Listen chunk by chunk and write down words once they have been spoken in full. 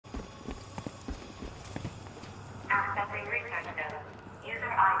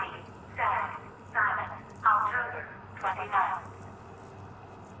ID, Stag, Simon, October 29th.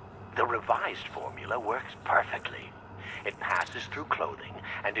 The revised formula works perfectly. It passes through clothing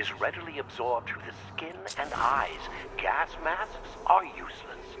and is readily absorbed through the skin and eyes. Gas masks are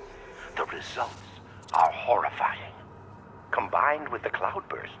useless. The results are horrifying. Combined with the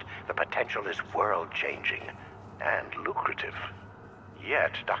cloudburst, the potential is world-changing and lucrative.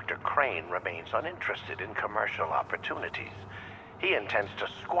 Yet, Dr. Crane remains uninterested in commercial opportunities. He intends to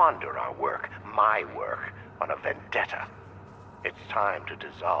squander our work, my work, on a vendetta. It's time to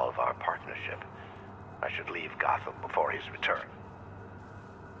dissolve our partnership. I should leave Gotham before his return.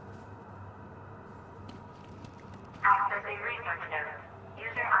 Accessing research notes.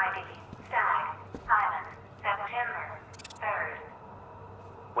 User ID, Stag, Simon, September 3rd.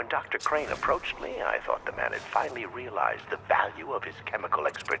 When Dr. Crane approached me, I thought the man had finally realized the value of his chemical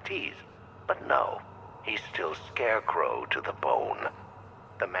expertise. But no, he's still Scarecrow to the bone.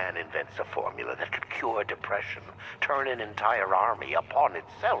 The man invents a formula that could cure depression, turn an entire army upon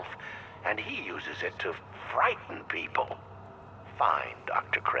itself, and he uses it to frighten people. Fine,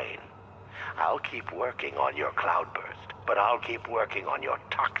 Dr. Crane. I'll keep working on your cloudburst, but I'll keep working on your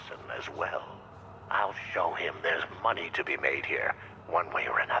toxin as well. I'll show him there's money to be made here, one way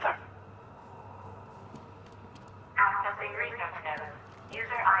or another. Accessing research notes.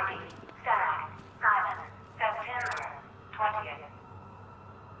 User ID, Stag, Simon, September 20th.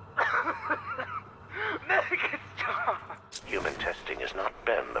 Make it stop! Human testing has not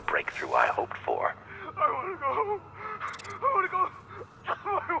been the breakthrough I hoped for. I want to go home. I want to go. I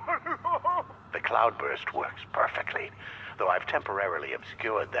want to go home. The cloudburst works perfectly, though I've temporarily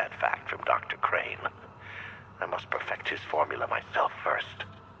obscured that fact from Dr. Crane. I must perfect his formula myself first.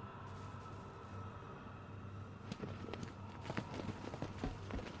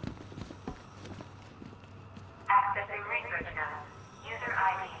 Accessing research notes. User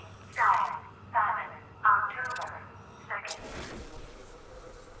ID, Stag, Simon, October 2nd.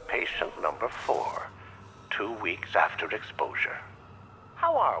 Patient number 4, 2 weeks after exposure.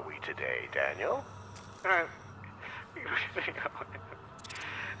 How are we today, Daniel?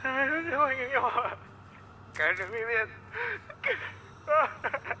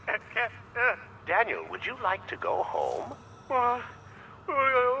 Daniel, would you like to go home?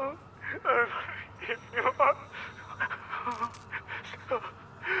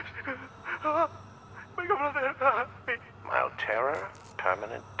 Mild terror,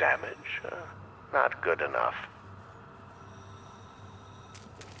 permanent damage, not good enough.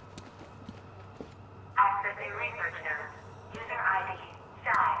 Accessing research notes. User ID,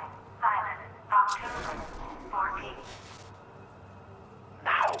 Stag, Simon, October 14th.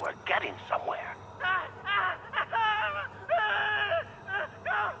 Now we're getting somewhere.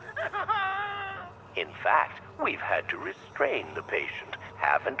 In fact, we've had to restrain the patient,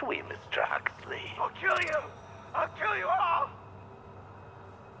 haven't we, Mr. Huxley? I'll kill you! I'll kill you all!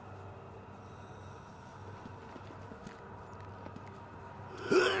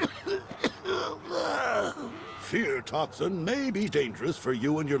 Fear toxin may be dangerous for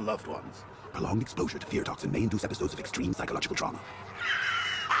you and your loved ones. Prolonged exposure to fear toxin may induce episodes of extreme psychological trauma.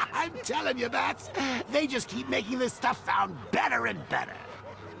 I'm telling you, Bats. They just keep making this stuff sound better and better.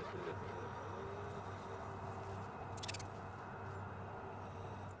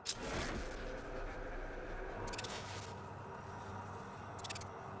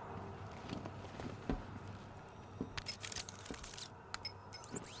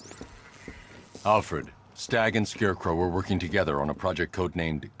 Alfred, Stag and Scarecrow were working together on a project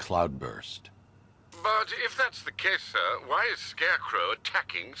codenamed Cloudburst. But if that's the case, sir, why is Scarecrow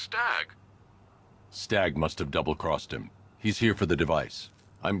attacking Stag? Stag must have double-crossed him. He's here for the device.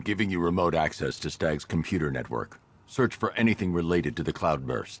 I'm giving you remote access to Stag's computer network. Search for anything related to the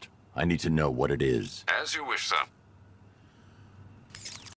Cloudburst. I need to know what it is. As you wish, sir.